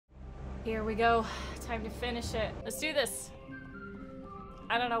Here we go. Time to finish it. Let's do this.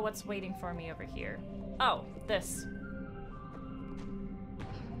 I don't know what's waiting for me over here. Oh, this.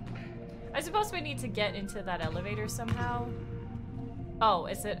 I suppose we need to get into that elevator somehow. Oh,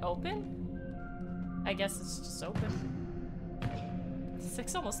 is it open? I guess it's just open.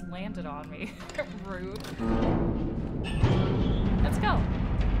 6 almost landed on me. Rude. Let's go.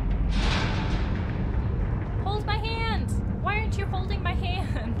 Hold my hand! Why aren't you holding my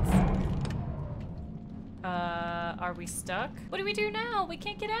hand? Are we stuck? What do we do now? We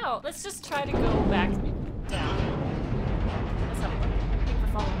can't get out. Let's just try to go back down. Let's have a look. I think we're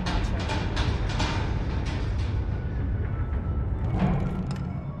following Nacho.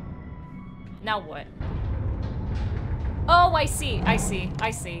 Now what? Oh, I see. I see. I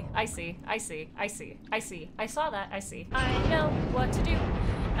see. I see. I see. I see. I see. I saw that. I see. I know what to do.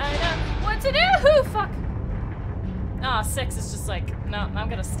 I know what to do. Fuck. Ah, 6 is just like, no, I'm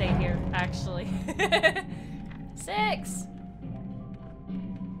gonna stay here, actually. 6!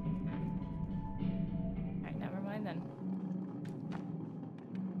 Alright, never mind then.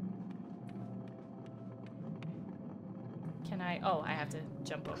 Can I? Oh, I have to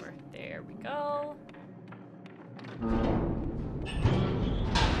jump over. There we go.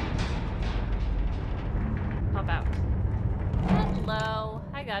 Pop out. Hello.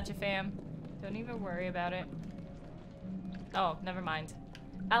 I got you, fam. Don't even worry about it. Oh, never mind.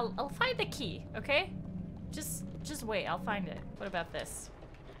 I'll find the key, okay? Just wait, I'll find it. What about this?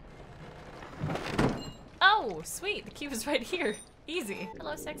 Oh, sweet, the key was right here. Easy.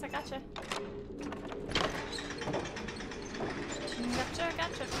 Hello, 6, I gotcha.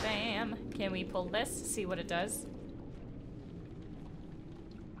 Gotcha, fam. Can we pull this? See what it does?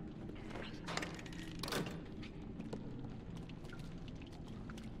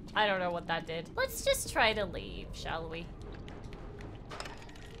 I don't know what that did. Let's just try to leave, shall we?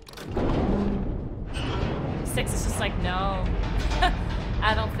 6 is just like, no.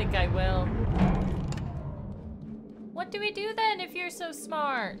 I don't think I will. What do we do then if you're so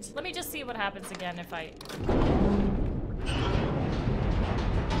smart? Let me just see what happens again if I...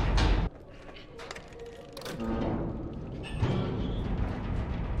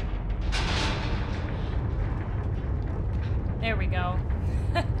 There we go.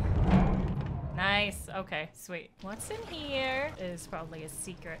 Nice. Okay, sweet. What's in here is probably a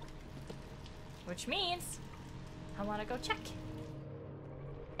secret. Which means I want to go check.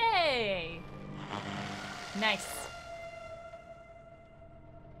 Hey! Nice.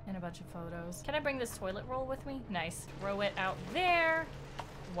 And a bunch of photos. Can I bring this toilet roll with me? Nice. Throw it out there.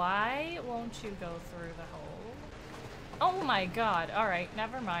 Why won't you go through the hole? Oh my god. Alright,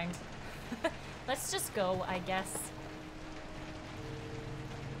 never mind. Let's just go, I guess.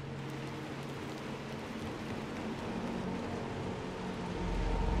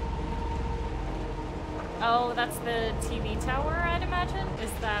 Oh, that's the TV tower, I'd imagine?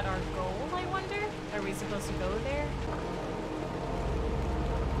 Is that our goal, I wonder? Are we supposed to go there?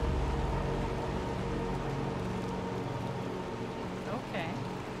 Okay.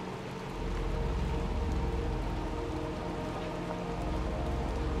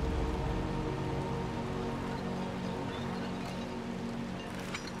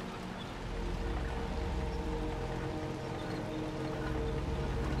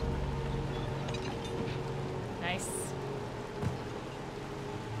 Nice.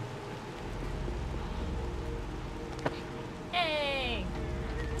 Hey!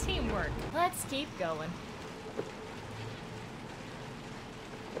 Teamwork. Let's keep going.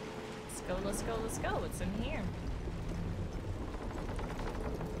 Let's go, let's go, let's go. What's in here?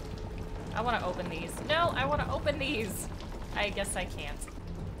 I want to open these. No, I want to open these. I guess I can't.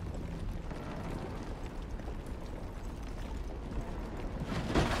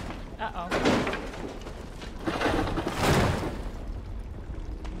 Uh-oh.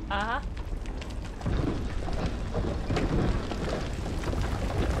 Uh-huh.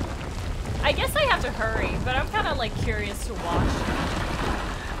 I guess I have to hurry, but I'm kind of like curious to watch.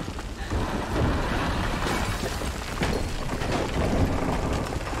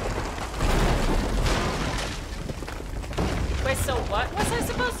 Wait, so what was I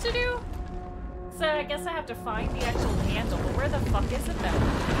supposed to do? So I guess I have to find the actual handle. Where the fuck is it then?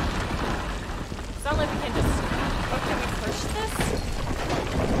 It's not like we can just... Oh, can we push this?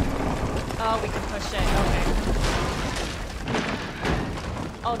 Oh, we can push it. Okay.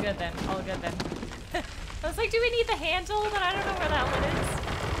 All good then. All good then. I was like, do we need the handle? But I don't know where that one is.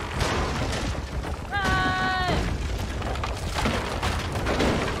 Run!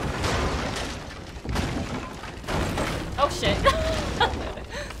 Oh shit.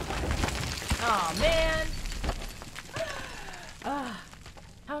 Oh man.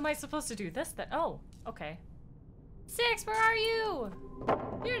 How am I supposed to do this then? Oh, okay. Six, where are you?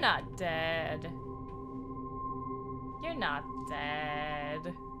 You're not dead. You're not dead.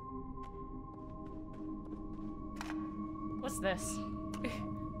 What's this?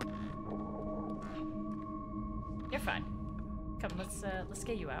 You're fine. Come, let's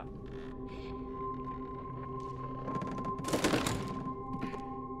get you out.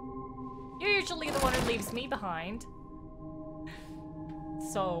 You're usually the one who leaves me behind.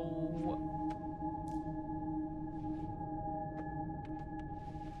 So...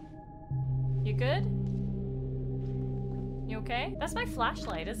 You good? You okay? That's my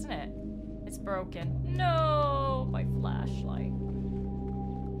flashlight, isn't it? It's broken. No, my flashlight.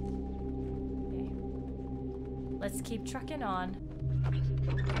 Okay. Let's keep trucking on.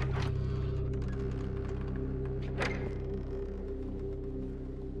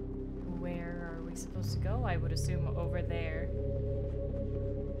 Where are we supposed to go? I would assume over there.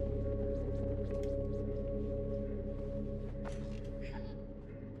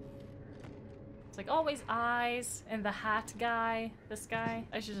 It's like always eyes and the hat guy, this guy.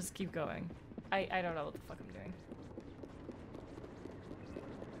 I should just keep going. I don't know what the fuck I'm doing.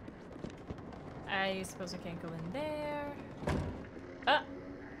 I suppose I can't go in there. Ah!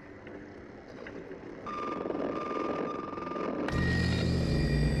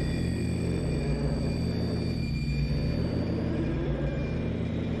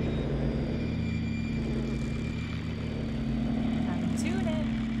 Time to tune it.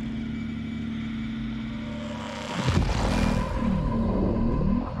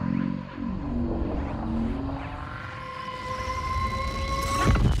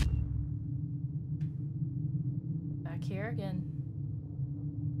 Here again.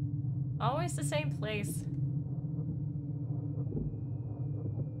 Always the same place.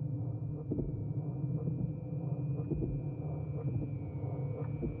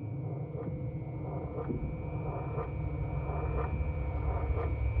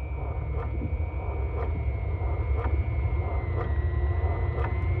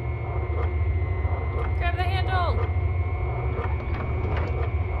 Grab the handle!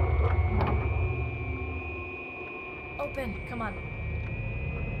 Open, come on.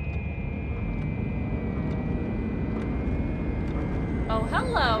 Oh,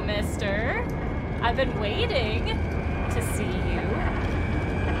 hello, mister. I've been waiting to see you.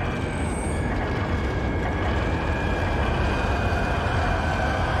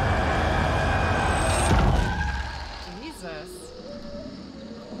 Jesus.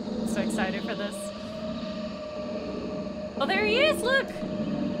 I'm so excited for this. Oh, there he is, look!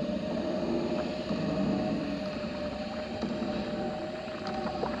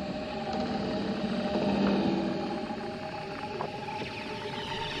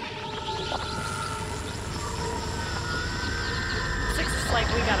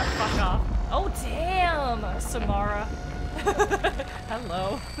 We gotta fuck off. Oh, damn, Samara.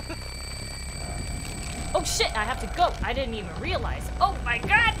 Hello. Oh, shit, I have to go. I didn't even realize. Oh, my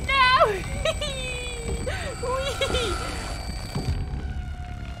God, no!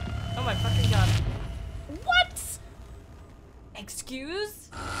 Oh, my fucking God. What? Excuse?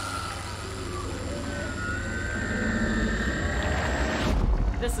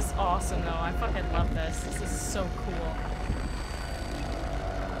 This is awesome, though. I fucking love this. This is so cool.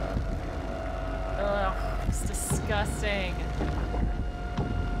 Ugh, it's disgusting.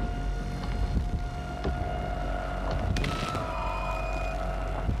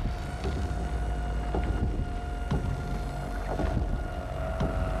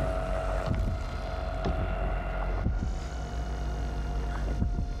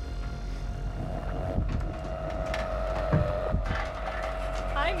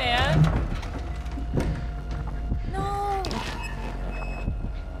 Hi, man. No.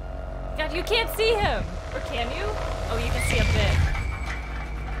 God, you can't see him. Or can you? Oh, you can see a bit.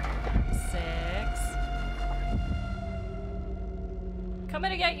 6.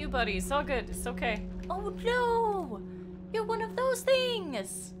 Coming to get you, buddy. It's all good. It's okay. Oh, no. You're one of those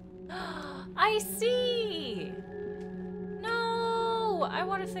things. I see. No. I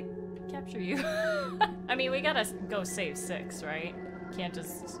wanted to capture you. I mean, we gotta go save 6, right? Can't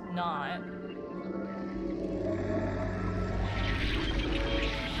just not.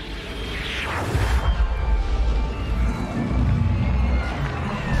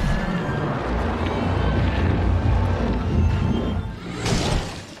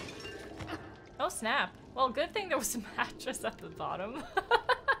 Oh, snap. Well, good thing there was a mattress at the bottom.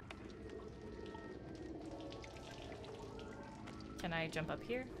 Can I jump up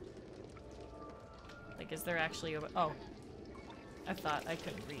here? Like, is there actually a... Oh. I thought I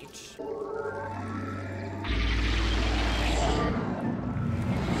couldn't reach.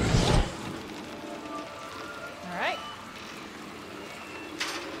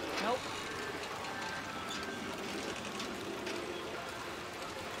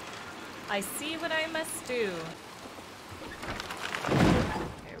 I see what I must do.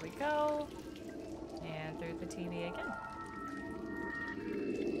 There we go. And through the TV again.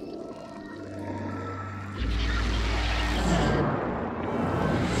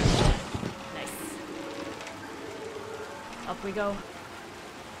 Nice. Up we go.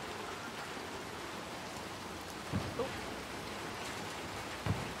 Oh.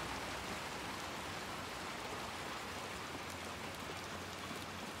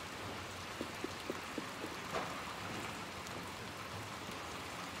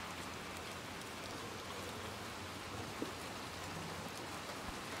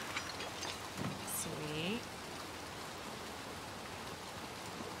 Sweet.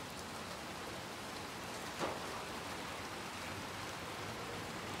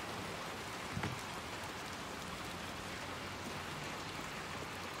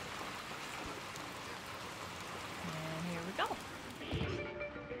 And here we go.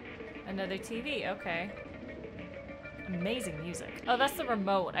 Another TV, okay. Amazing music. Oh, that's the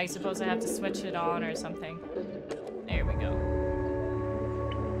remote. I suppose I have to switch it on or something. There we go.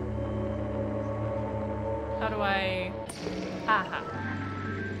 How do I... Aha.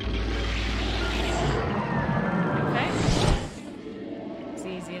 Okay. As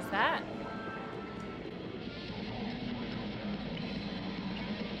easy as that.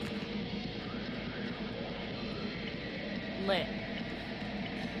 Lit.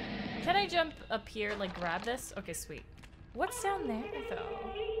 Can I jump up here, like grab this? Okay, sweet. What's down there, though?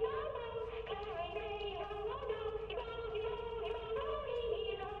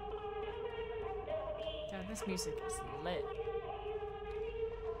 God, this music is lit.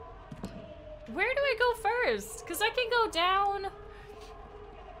 Where do I go first? Because I can go down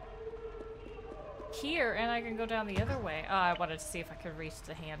here, and I can go down the other way. Oh, I wanted to see if I could reach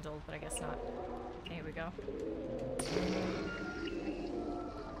the handle, but I guess not. Here we go.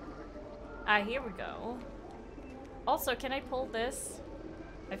 Ah, here we go. Also, can I pull this?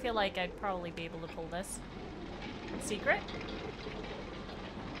 I feel like I'd probably be able to pull this. Secret?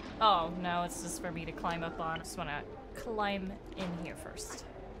 Oh, no, it's just for me to climb up on. I just want to climb in here first.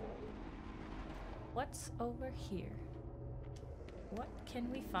 What's over here? What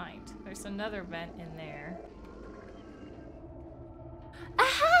can we find? There's another vent in there. A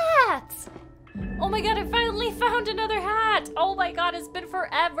hat! Oh my god, I finally found another hat! Oh my god, it's been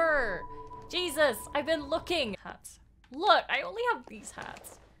forever! Jesus, I've been looking. Hats. Look, I only have these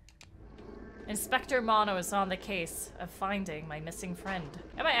hats. Inspector Mono is on the case of finding my missing friend.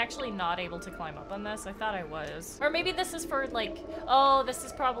 Am I actually not able to climb up on this? I thought I was. Or maybe this is for like, oh, this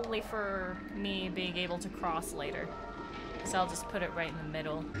is probably for me being able to cross later. So I'll just put it right in the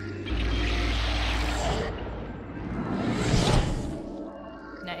middle.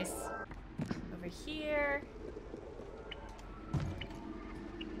 Nice. Over here.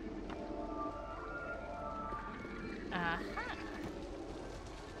 Aha.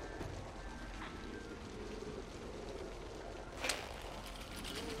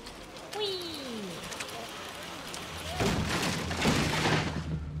 Whee!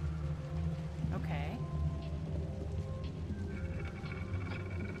 Okay.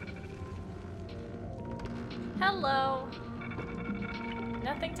 Hello.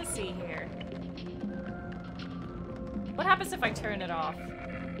 Nothing to see here. What happens if I turn it off?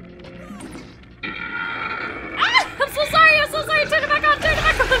 Ah! I'm so sorry! I'm so sorry! Turn it back on! Turn it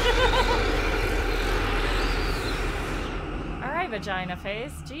back on! Alright, vagina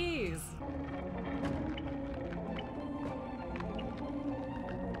face. Jeez.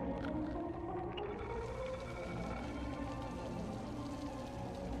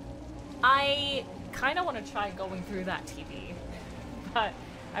 I kind of want to try going through that TV, but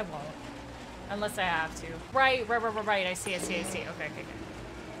I won't. Unless I have to. Right. I see. Okay.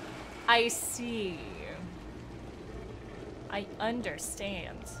 I see. I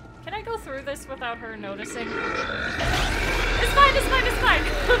understand. Can I go through this without her noticing? It's fine.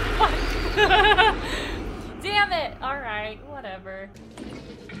 Damn it. All right, whatever.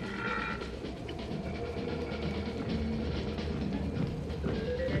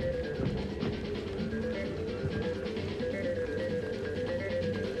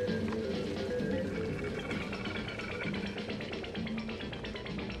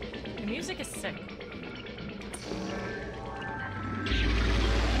 The music is sick.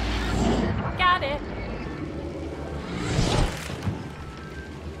 Got it.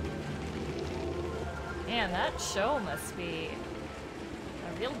 Man, that show must be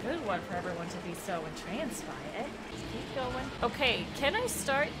a real good one for everyone to be so entranced by it. Just keep going. Okay, can I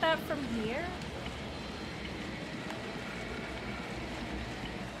start that from here?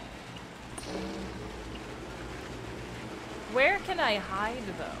 Where can I hide,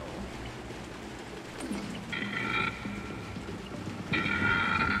 though?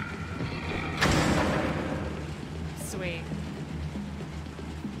 Sweet.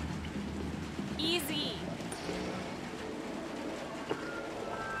 Easy.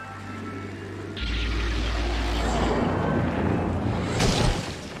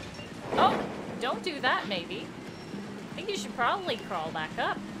 Oh, don't do that, maybe. I think you should probably crawl back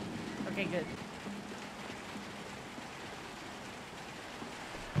up. Okay, good.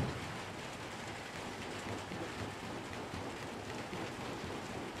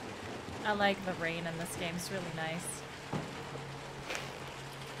 I like the rain in this game, it's really nice.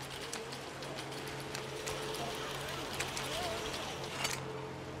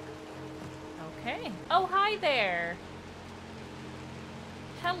 Okay. Oh, hi there!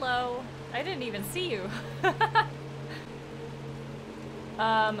 Hello. I didn't even see you.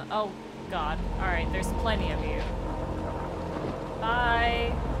 Oh god. Alright, there's plenty of you.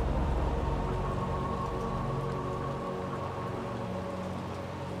 Bye.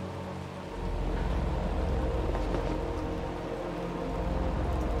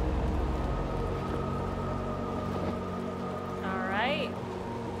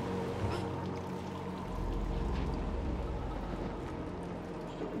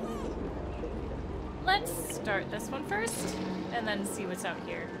 Let's start this one first, and then see what's out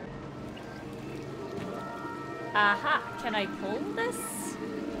here. Aha! Can I pull this?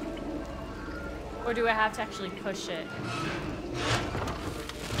 Or do I have to actually push it?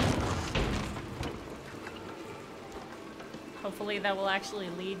 Hopefully that will actually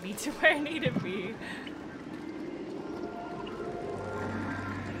lead me to where I need to be.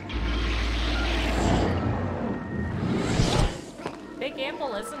 Big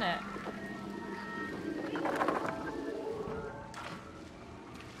gamble, isn't it?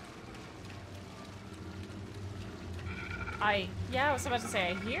 Yeah, I was about to say,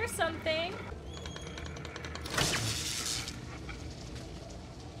 I hear something.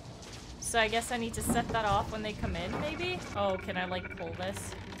 So I guess I need to set that off when they come in, maybe? Oh, can I, like, pull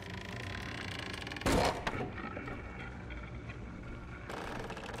this?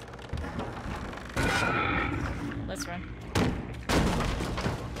 Let's run.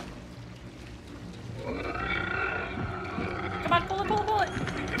 Come on, pull it, pull it, pull it!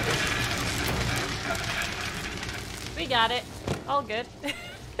 We got it. All good.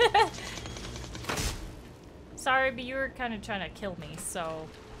 Sorry, but you were kind of trying to kill me, so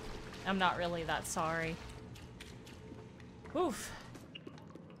I'm not really that sorry. Oof.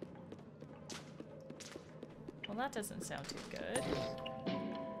 Well, that doesn't sound too good.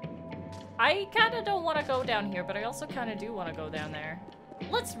 I kind of don't want to go down here, but I also kind of do want to go down there.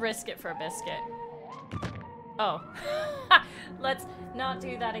 Let's risk it for a biscuit. Oh. Let's not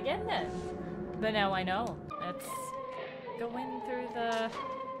do that again then. But now I know. Let's go in through the...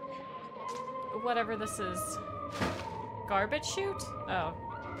 whatever this is. Garbage chute? Oh.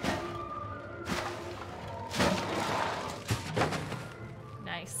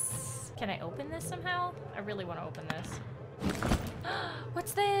 Nice. Can I open this somehow? I really want to open this.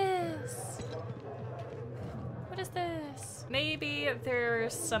 What's this? What is this? Maybe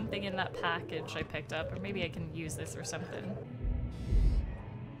there's something in that package I picked up, or maybe I can use this or something.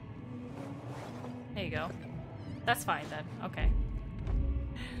 There you go. That's fine then. Okay.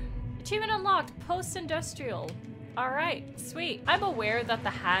 Achievement unlocked. Post-industrial. Alright, sweet. I'm aware that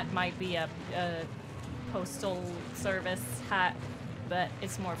the hat might be a postal service hat, but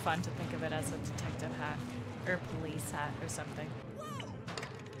it's more fun to think of it as a detective hat. Or police hat or something.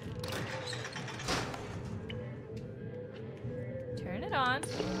 Turn it on.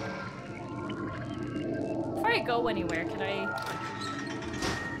 Before I go anywhere, can I...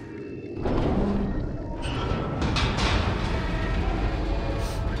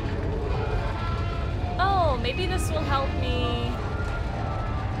 Oh, maybe this will help me...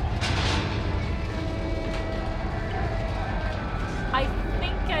 I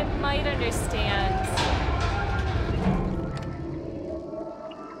think I might understand.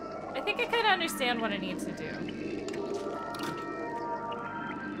 I think I kind of understand what I need to do.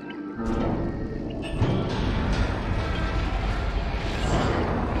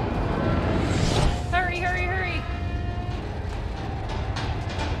 Hurry, hurry, hurry!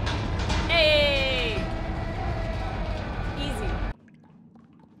 Hey! Easy.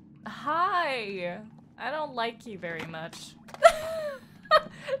 Hi! I don't like you very much.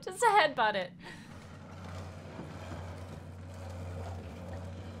 Just a headbutt it.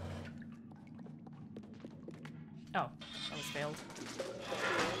 Oh, that was failed.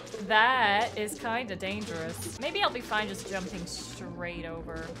 That is kind of dangerous. Maybe I'll be fine just jumping straight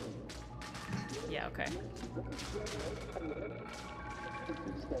over. Yeah, okay.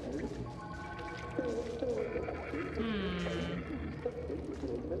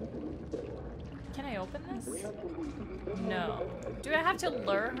 Can I open this? No. Do I have to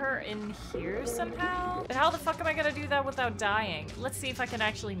lure her in here somehow? But how the fuck am I gonna do that without dying? Let's see if I can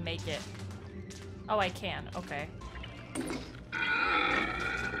actually make it. Oh, I can. Okay.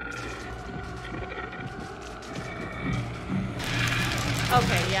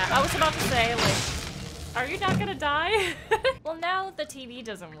 Okay, yeah. I was about to say, like, are you not gonna die? Well, now the TV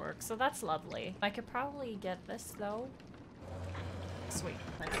doesn't work, so that's lovely. I could probably get this, though. Sweet.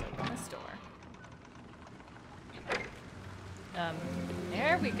 Let's open this door.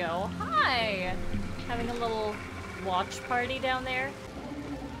 There we go. Hi! Having a little watch party down there.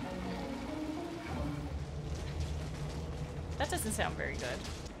 That doesn't sound very good.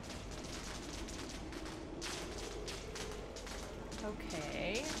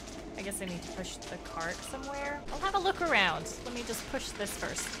 Okay. I guess I need to push the cart somewhere. I'll have a look around. Let me just push this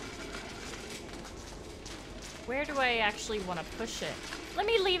first. Where do I actually want to push it? Let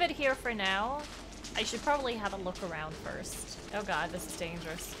me leave it here for now. I should probably have a look around first. Oh god, this is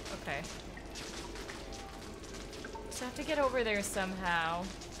dangerous. Okay. So I have to get over there somehow.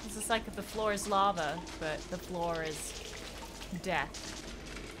 This is like if the floor is lava, but the floor is death.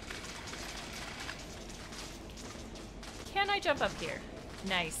 Can I jump up here?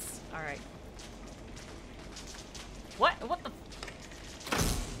 Nice. Alright. What? What the?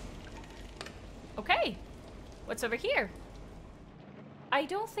 Okay. What's over here? I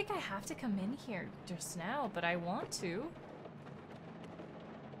don't think I have to come in here just now, but I want to.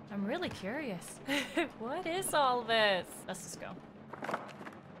 I'm really curious. What is all this? Let's just go.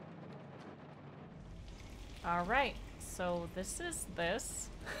 Alright. So this is this.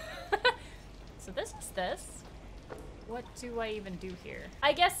 So this is this. What do I even do here?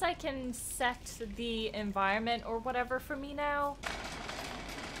 I guess I can set the environment or whatever for me now.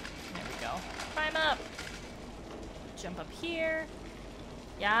 There we go. Climb up. Jump up here.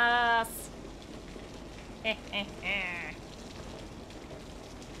 Yes. Pick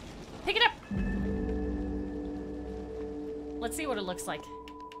it up. Let's see what it looks like.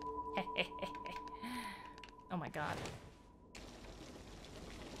 Oh my god.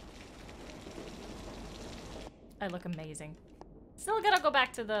 I look amazing. Still gotta go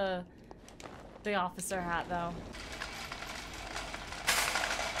back to the officer hat though.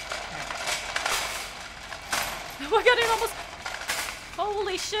 Oh my god, it almost...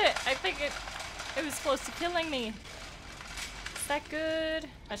 Holy shit! I think it was close to killing me. Is that good?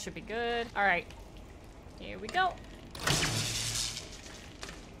 That should be good. Alright. Here we go.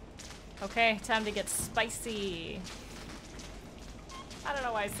 Okay, time to get spicy. I don't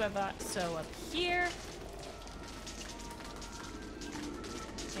know why I said that. So up here.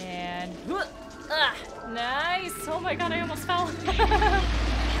 And... nice! Oh my god, I almost fell.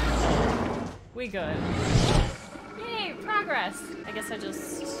 We good. Yay, progress! I guess I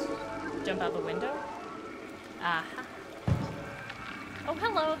just jump out the window. Aha. Oh,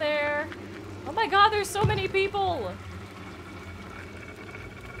 hello there. Oh my god, there's so many people!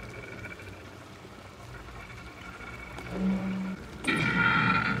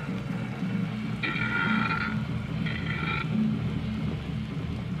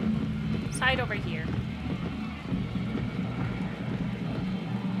 Let's hide over here.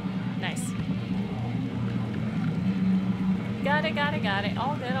 Nice. Got it, got it, got it.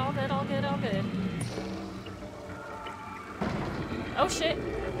 All good, all good, all good, all good. Oh shit.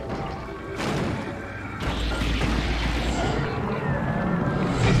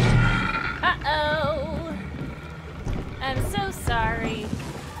 Uh-oh. I'm so sorry.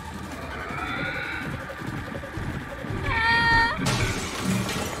 Ah!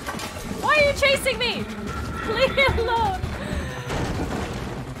 Why are you chasing me? Leave me alone.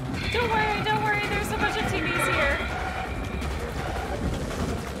 Don't worry, there's a bunch of TVs here.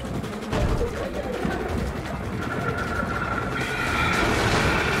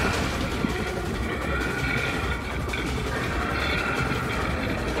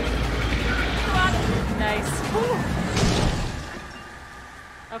 Nice. Whew.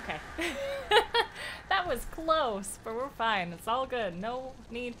 Okay. That was close, but we're fine. It's all good. No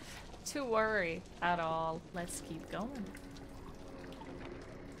need to worry at all. Let's keep going.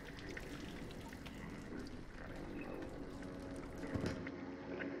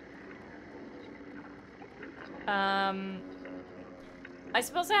 I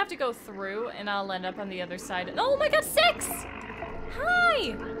suppose I have to go through and I'll end up on the other side. Oh my god, 6!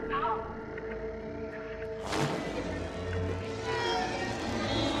 Hi!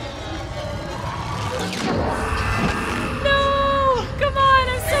 No! Come on,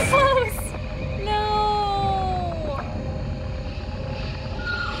 I'm so close! No!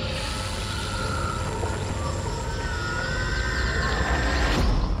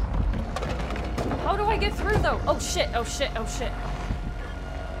 get through though? Oh shit, oh shit, oh shit.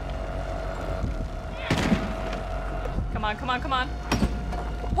 Come on, come on, come on.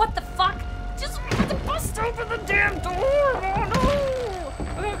 What the fuck? Just bust open the damn door! Oh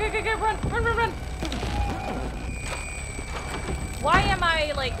no! Okay, okay, okay, run, run, run, run! Why am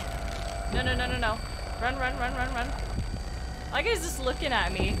I like... No, no, no, no, no. Run, run, run, run, run. Like he's just looking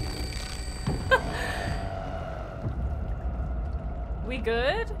at me. We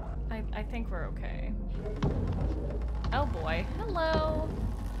good? I think we're okay. Oh boy. Hello.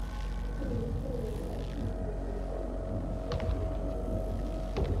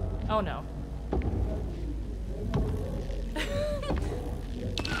 Oh no.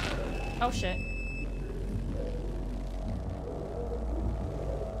 Oh shit.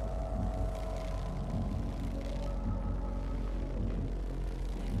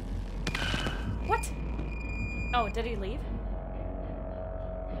 What? Oh, did he leave?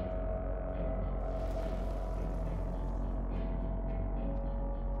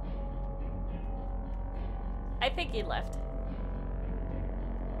 I think he left.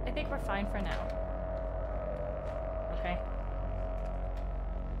 I think we're fine for now. Okay.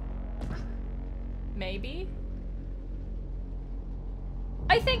 Maybe?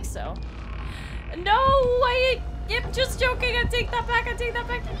 I think so. No, I'm just joking. I take that back. I take that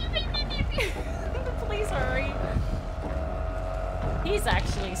back. Please hurry. He's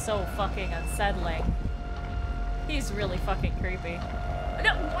actually so fucking unsettling. He's really fucking creepy.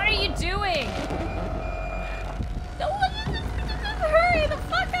 No, what are you doing? No, hurry the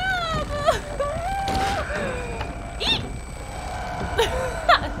fuck up! Eat!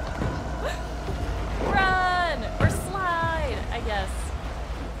 Run! Or slide, I guess.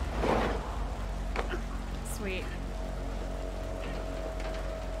 Sweet.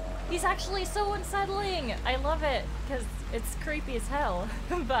 He's actually so unsettling! I love it, because it's creepy as hell.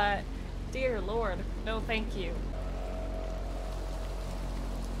 But, dear lord, no thank you.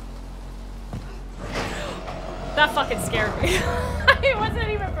 That fucking scared me. I wasn't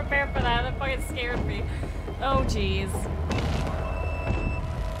even prepared for that. That fucking scared me. Oh, jeez.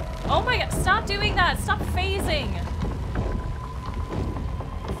 Oh my god, stop doing that. Stop phasing.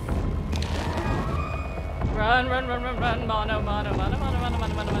 Run, run, run, run, run. Mono, mono, mono, mono, mono, mono,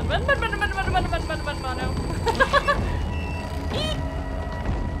 mono, mono, mono, mono, mono, mono, mono, mono, mono, mono. Eat.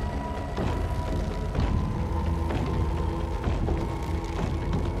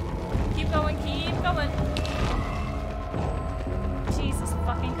 Keep going, keep going. Jesus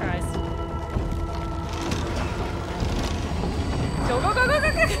fucking Christ. Go, go, go, go,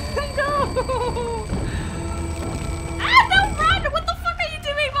 go, go, go! Ah, no, run! What the fuck are you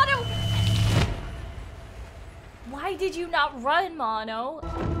doing, Mono? Why did you not run, Mono?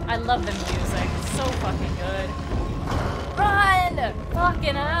 I love the music. It's so fucking good. Run!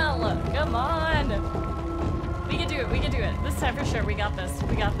 Fucking hell! Come on! We can do it, we can do it. This time for sure, we got this.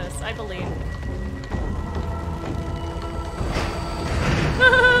 We got this, I believe.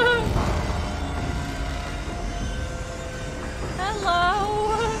 Hello!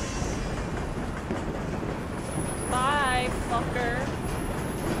 Bye, fucker.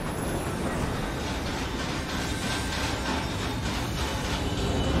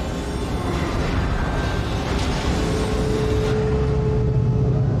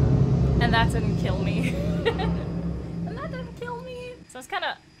 And that didn't kill me. And that didn't kill me. So it's kind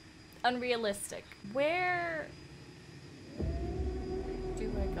of unrealistic. Where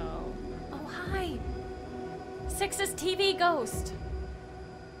do I go? Oh, hi! Six's TV ghost!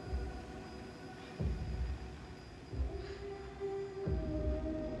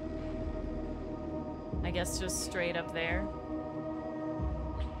 I guess just straight up there.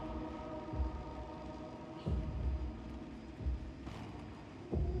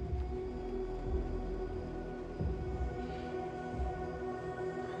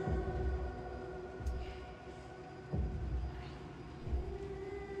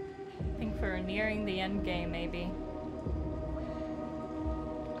 Nearing the end game, maybe.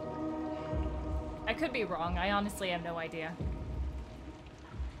 I could be wrong. I honestly have no idea.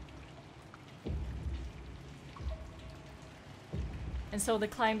 And so the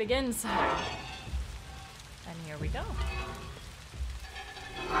climb begins. And here we go.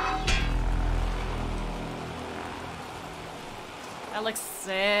 That looks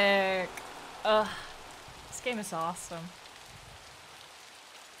sick. Ugh. This game is awesome.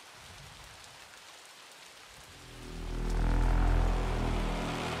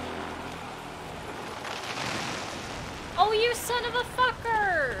 Oh, you son of a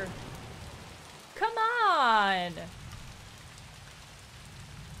fucker! Come on!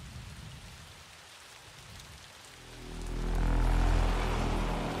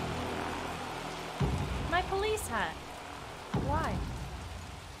 my police hat? Why?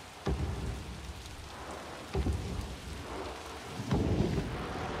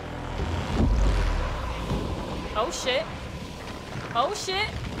 Oh shit. Oh shit.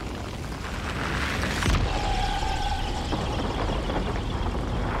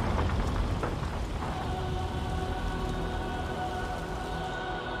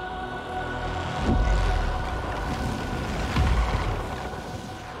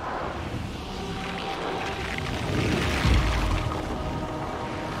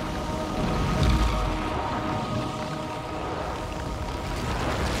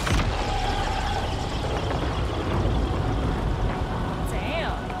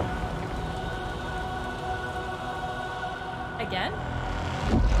 Again?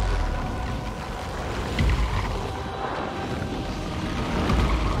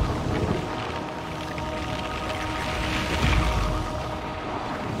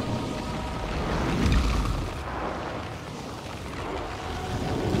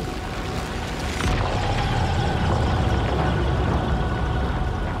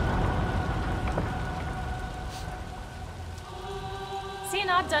 Is he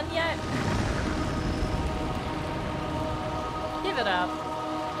not done yet? Give it up.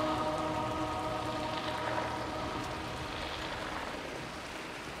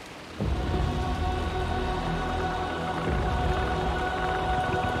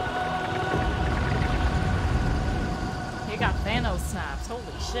 You got Thanos snaps, holy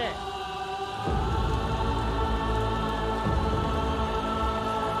shit.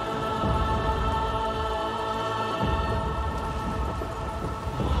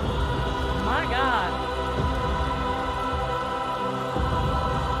 My God.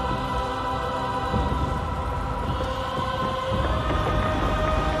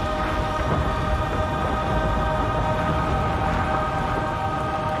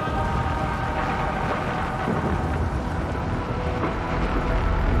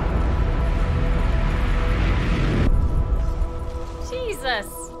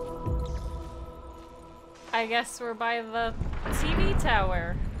 Jesus! I guess we're by the TV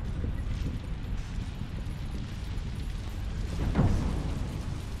tower.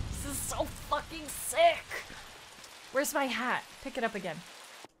 This is so fucking sick! Where's my hat? Pick it up again.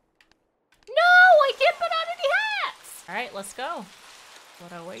 No! I can't put on any hats! Alright, let's go.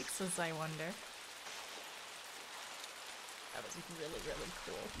 What awaits us, I wonder. That was really, really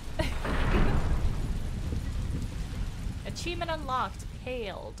cool. Achievement unlocked.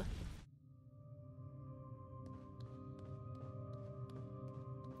 Hailed.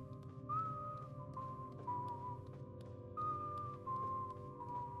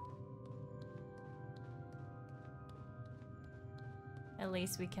 At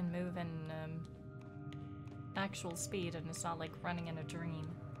least we can move in actual speed and it's not like running in a dream.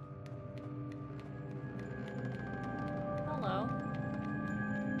 Hello.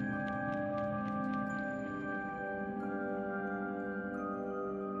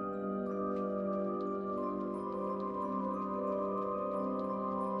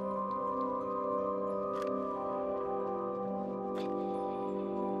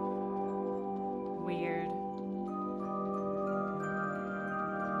 Weird.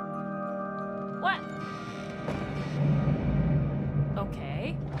 What?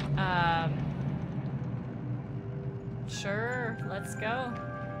 Okay. Sure, let's go.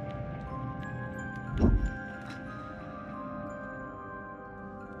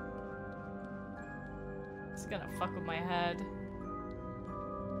 It's gonna fuck with my head.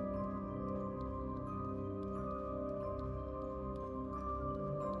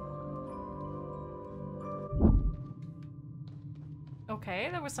 Okay,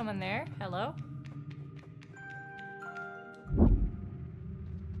 there was someone there. Hello?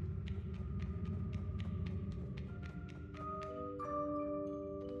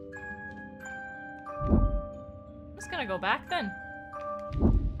 I'm just gonna go back then.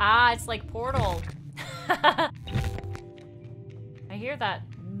 Ah, it's like Portal. I hear that.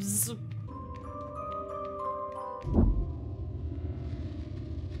 Bzz.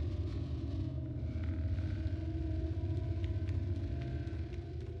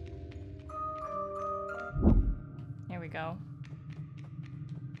 Here we go.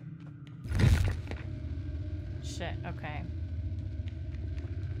 Shit, okay.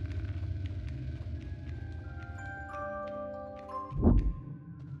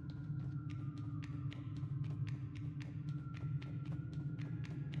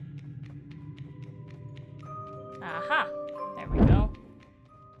 Aha! There we go.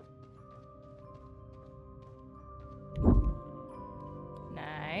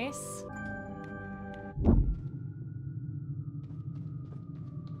 Nice.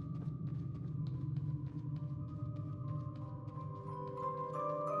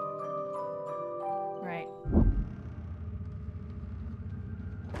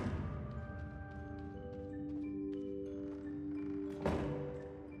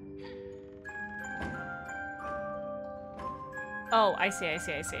 Oh, I see, I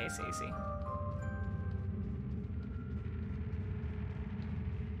see, I see, I see, I see.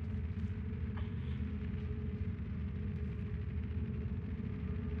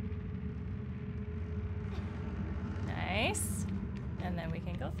 Nice. And then we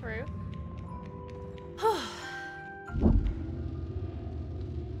can go through.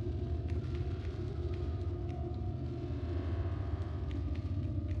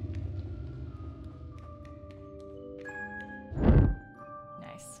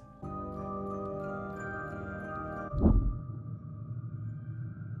 Nice.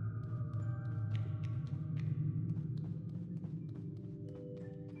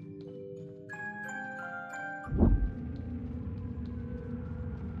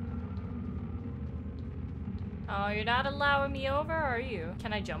 Oh, you're not allowing me over, are you?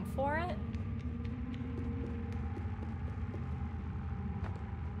 Can I jump for it?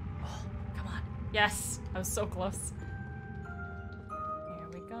 Oh, come on. Yes, I was so close. Here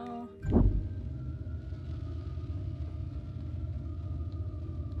we go.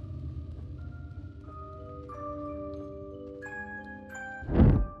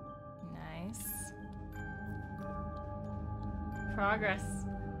 Nice. Progress.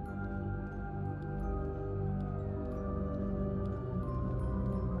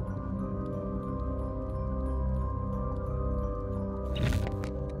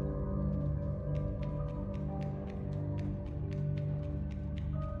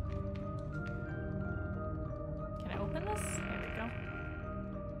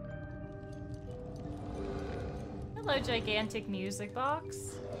 Gigantic music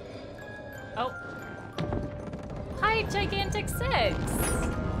box. Oh. Hi, Gigantic 6!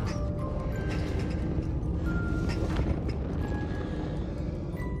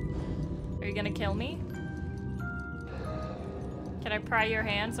 Are you gonna kill me? Can I pry your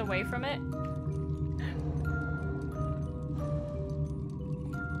hands away from it?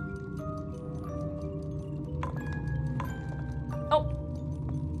 Oh!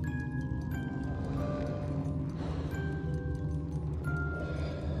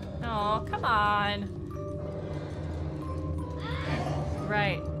 Oh, come on.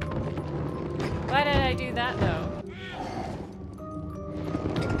 Right. Why did I do that, though?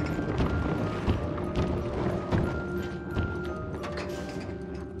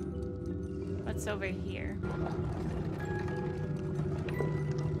 What's over here?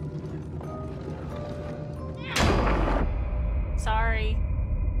 Sorry.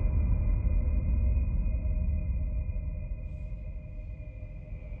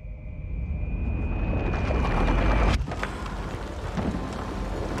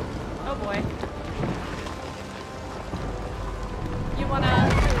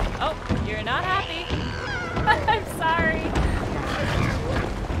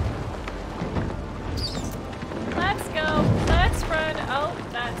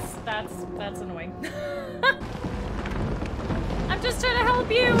 That's annoying. I'm just trying to help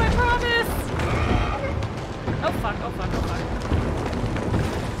you, I promise! Oh fuck, oh fuck, oh fuck.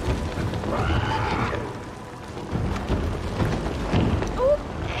 Ooh.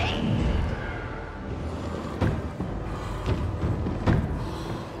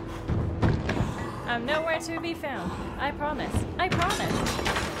 I'm nowhere to be found. I promise. I promise.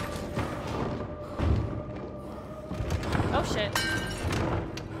 Oh shit.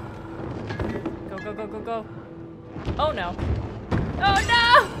 Go, go, go, go. Oh no. Oh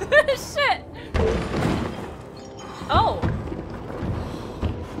no! Shit! Oh!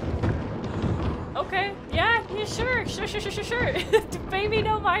 Okay, yeah, sure. Baby,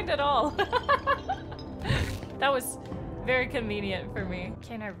 no mind at all. That was very convenient for me.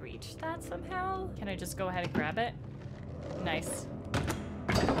 Can I reach that somehow? Can I just go ahead and grab it? Nice.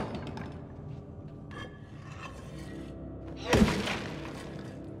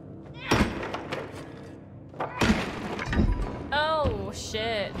 Oh,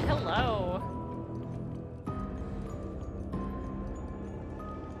 shit. Hello.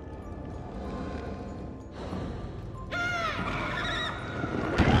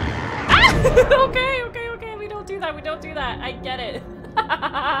 Okay, we don't do that, we don't do that. I get it.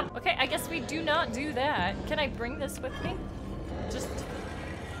 Okay, I guess we do not do that. Can I bring this with me? Just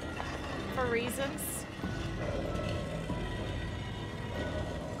for reasons?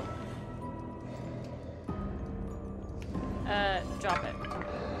 Drop it.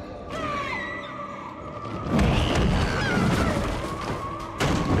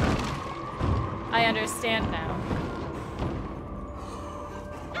 I understand now.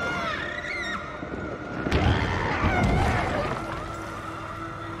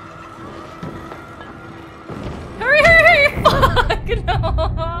 Hurry! Fuck! No!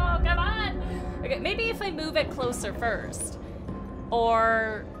 Come on! Okay, maybe if I move it closer first.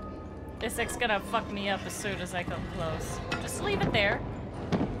 Or is X gonna fuck me up as soon as I come close? Just leave it there.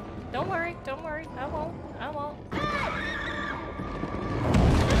 Don't worry, don't worry. I won't. I won't.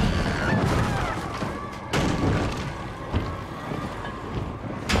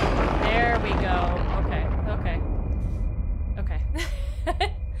 There we go. Okay, okay. Okay.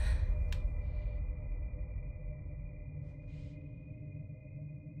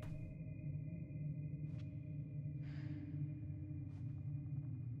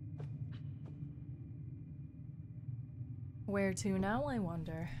 Where to now, I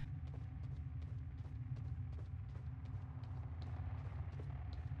wonder?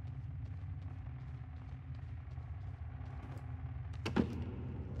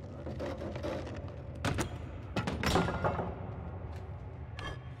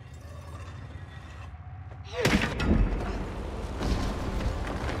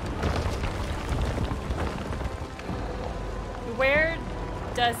 Where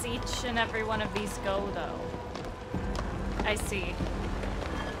does each and every one of these go, though? I see.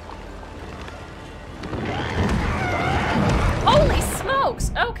 Holy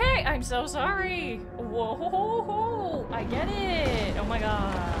smokes! Okay, I'm so sorry. Whoa, I get it. Oh my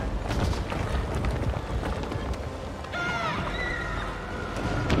god.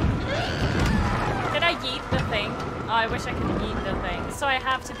 Did I yeet the thing? Oh, I wish I could yeet the thing. So I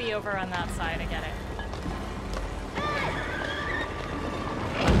have to be over on that side. I get it.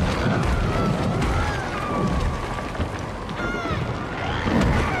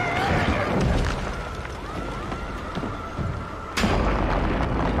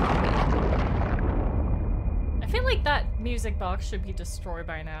 Music box should be destroyed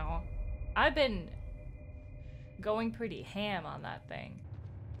by now. I've been going pretty ham on that thing.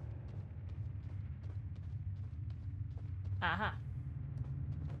 Aha.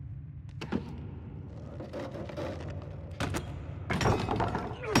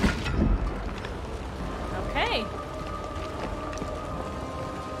 Okay.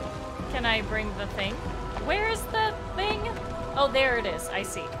 Can I bring the thing? Where's the thing? Oh, there it is. I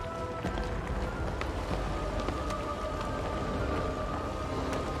see.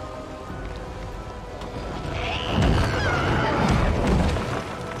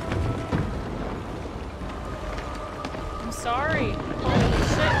 Sorry. Holy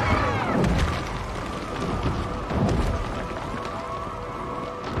shit.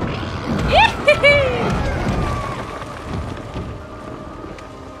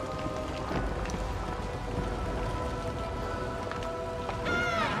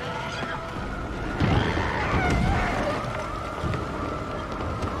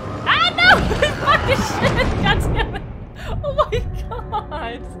 Ah, no! Fucking shit! God damn it! Oh my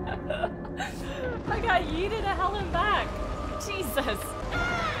god! I got yeeted to hell and back. Jesus.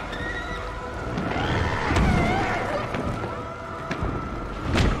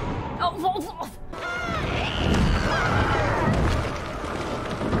 Oh,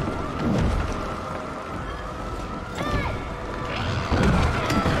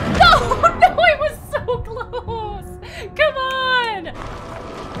 no, it was so close. Come on.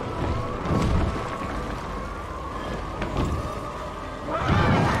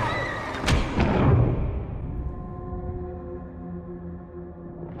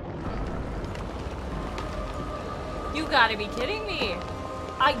 You gotta be kidding me.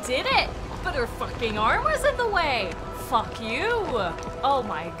 I did it, but her fucking arm was in the way. Fuck you. Oh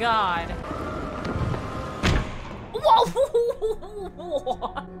my god. Whoa!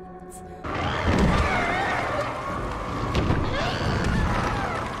 What?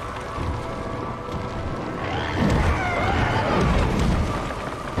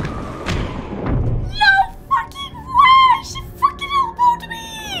 No fucking way! She fucking elbowed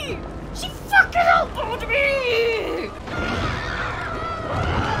me! She fucking elbowed me!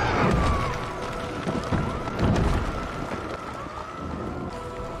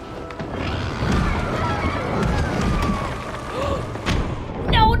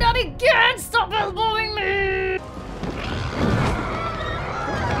 No, not again! Stop elbowing me!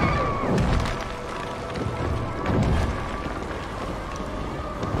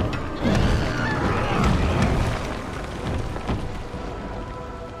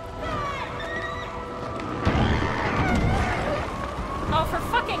 Oh, for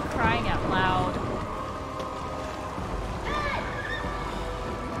fucking crying out loud.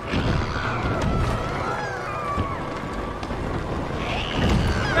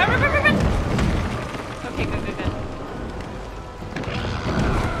 Run. Okay, good.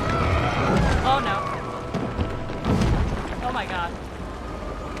 Oh no. Oh my god.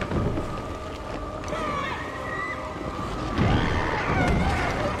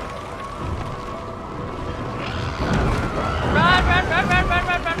 Run.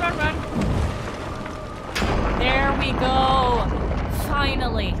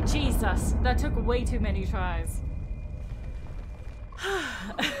 Finally! Jesus, that took way too many tries.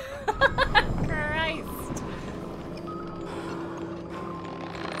 Christ.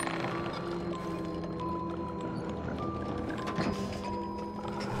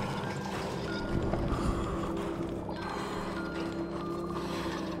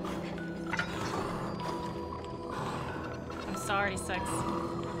 I'm sorry, Six.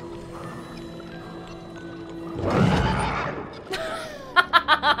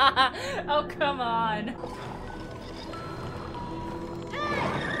 Oh, come on.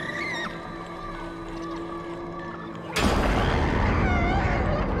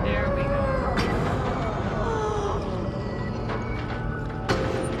 There we go.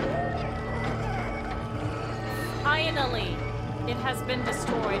 Finally, it has been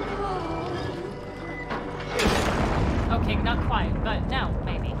destroyed. Okay, not quite, but now,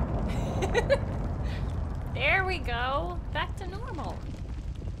 maybe. There we go. Back to normal.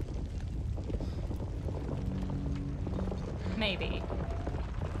 Maybe.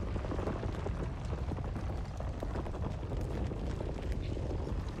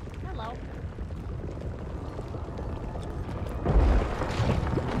 Hello.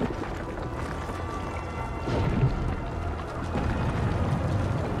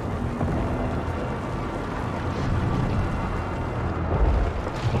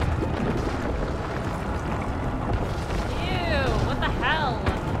 Ew, what the hell?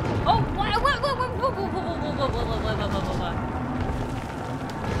 Oh, what?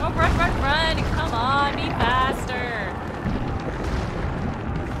 Oh, run, come on, be faster.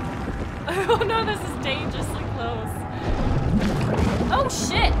 Oh no, this is dangerously close. Oh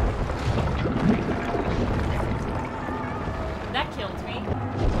shit! That killed me.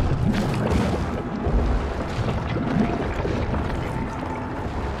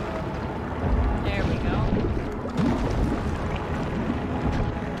 There we go.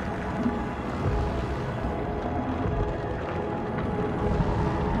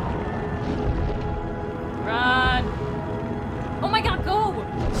 Run! Oh my god, go!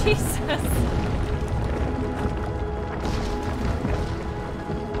 Jesus!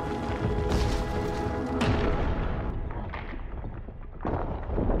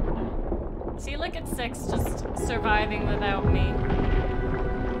 See, look at Six just surviving without me.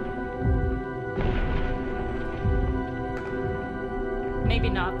 Maybe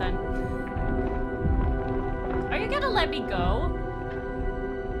not then. Are you gonna let me go?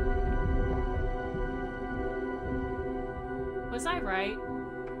 Was I right?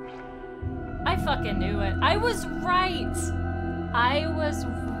 I fucking knew it. I was right! I was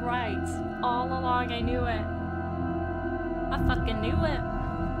right. All along I knew it. I fucking knew it.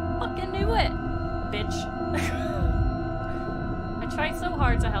 Fucking knew it, bitch. I tried so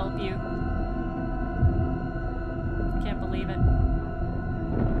hard to help you. Can't believe it.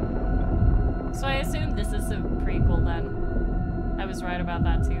 So I assume this is a prequel then. I was right about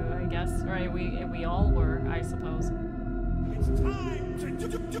that too, I guess. Right, we all were, I suppose. It's time to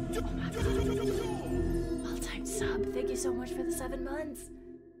Well-timed sub. Thank you so much for the 7 months.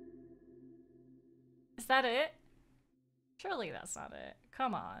 Is that it? Surely that's not it.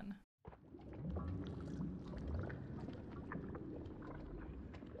 Come on.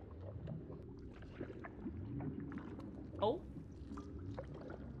 Oh.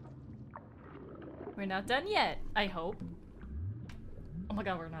 We're not done yet, I hope. Oh my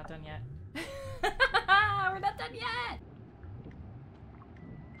god, we're not done yet. We're not done yet!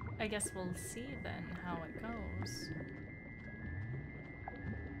 I guess we'll see then how it goes.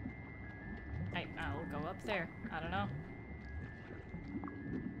 I'll go up there. I don't know.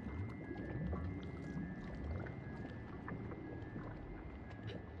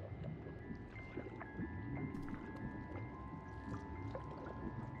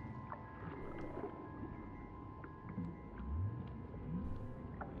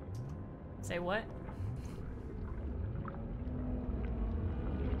 Say what?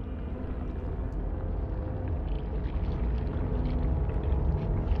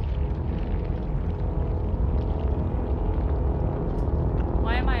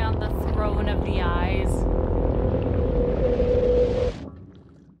 Why am I on the throne of the eyes?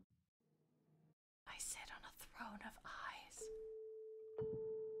 I sit on a throne of eyes.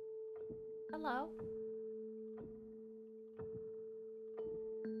 Hello?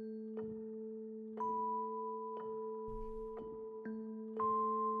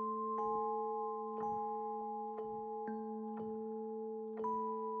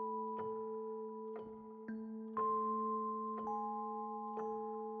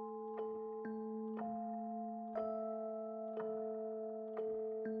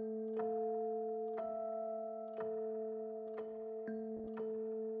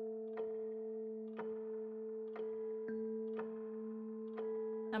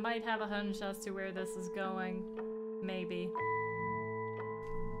 I might have a hunch as to where this is going. Maybe.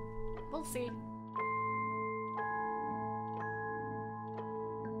 We'll see.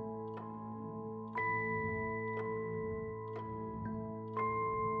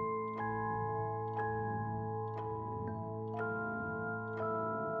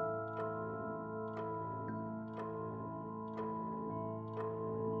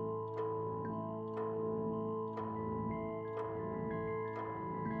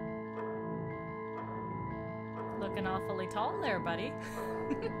 Looking awfully tall there, buddy.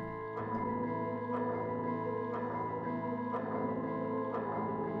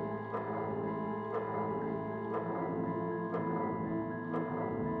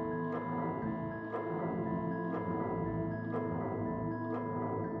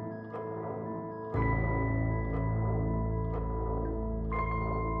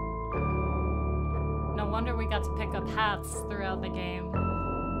 No wonder we got to pick up hats throughout the game.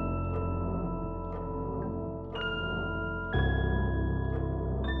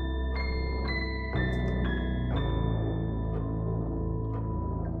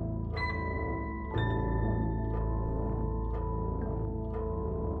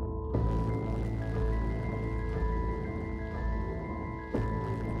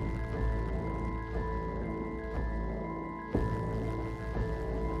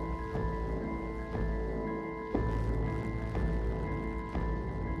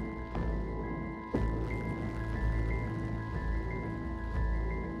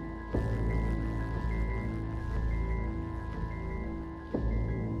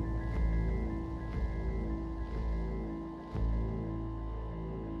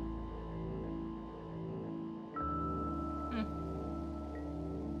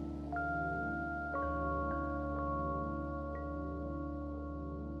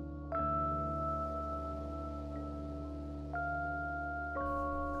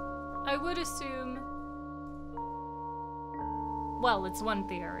 I would assume, well, it's one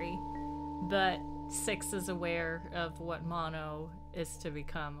theory, but Six is aware of what Mono is to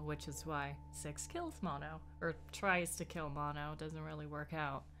become, which is why Six kills Mono, or tries to kill Mono. Doesn't really work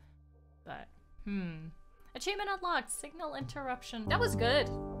out, but achievement unlocked, signal interruption. That was good.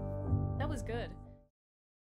 That was good.